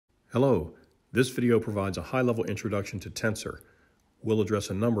Hello, this video provides a high-level introduction to Tensor. We'll address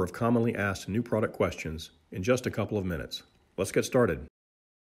a number of commonly asked new product questions in just a couple of minutes. Let's get started.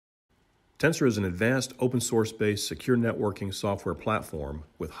 Tensor is an advanced open-source-based secure networking software platform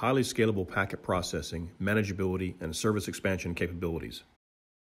with highly scalable packet processing, manageability, and service expansion capabilities.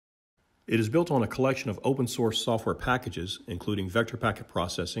 It is built on a collection of open-source software packages, including vector packet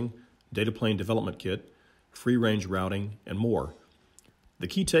processing, data plane development kit, free-range routing, and more. The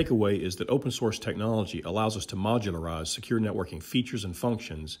key takeaway is that open source technology allows us to modularize secure networking features and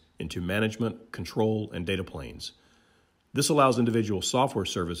functions into management, control, and data planes. This allows individual software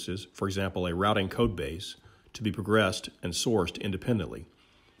services, for example a routing code base, to be progressed and sourced independently.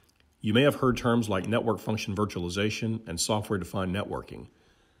 You may have heard terms like network function virtualization and software-defined networking.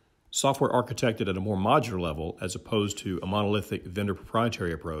 Software architected at a more modular level as opposed to a monolithic vendor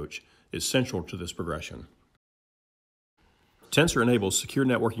proprietary approach is central to this progression. Tensor enables secure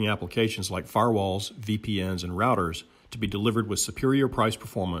networking applications like firewalls, VPNs, and routers to be delivered with superior price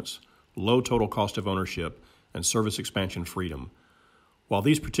performance, low total cost of ownership, and service expansion freedom. While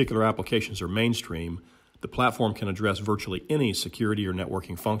these particular applications are mainstream, the platform can address virtually any security or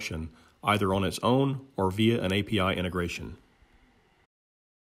networking function, either on its own or via an API integration.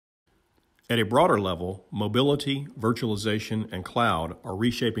 At a broader level, mobility, virtualization, and cloud are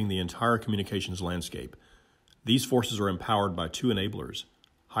reshaping the entire communications landscape. These forces are empowered by two enablers: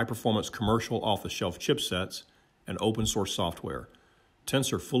 high-performance commercial off-the-shelf chipsets and open-source software.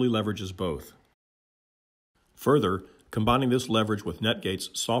 Tensor fully leverages both. Further, combining this leverage with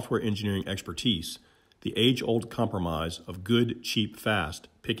Netgate's software engineering expertise, the age-old compromise of good, cheap, fast,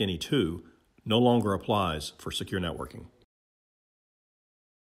 pick any two, no longer applies for secure networking.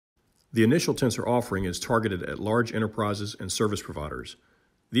 The initial Tensor offering is targeted at large enterprises and service providers.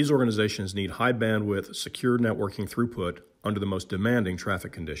 These organizations need high bandwidth, secure networking throughput under the most demanding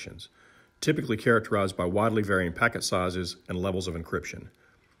traffic conditions, typically characterized by widely varying packet sizes and levels of encryption.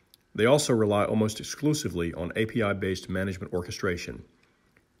 They also rely almost exclusively on API-based management orchestration.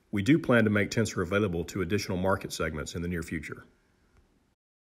 We do plan to make Tensor available to additional market segments in the near future.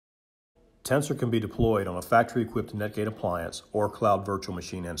 Tensor can be deployed on a factory-equipped Netgate appliance or cloud virtual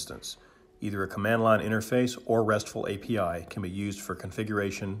machine instance. Either a command line interface or RESTful API can be used for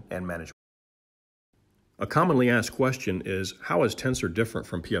configuration and management. A commonly asked question is, how is Tensor different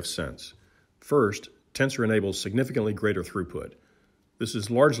from pfSense? First, Tensor enables significantly greater throughput. This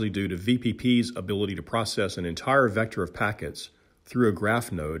is largely due to VPP's ability to process an entire vector of packets through a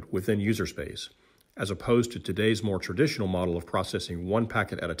graph node within user space, as opposed to today's more traditional model of processing one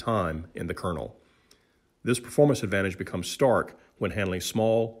packet at a time in the kernel. This performance advantage becomes stark when handling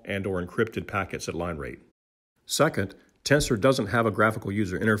small and/or encrypted packets at line rate. Second, Tensor doesn't have a graphical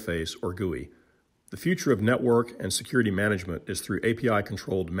user interface or GUI. The future of network and security management is through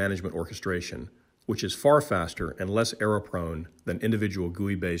API-controlled management orchestration, which is far faster and less error-prone than individual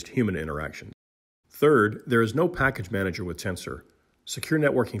GUI-based human interactions. Third, there is no package manager with Tensor. Secure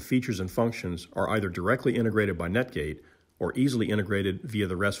networking features and functions are either directly integrated by Netgate or easily integrated via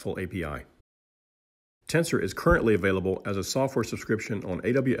the RESTful API. Tensor is currently available as a software subscription on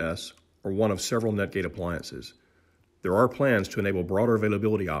AWS or one of several Netgate appliances. There are plans to enable broader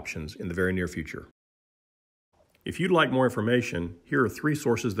availability options in the very near future. If you'd like more information, here are 3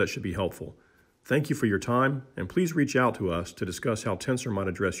 sources that should be helpful. Thank you for your time, and please reach out to us to discuss how Tensor might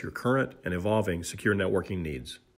address your current and evolving secure networking needs.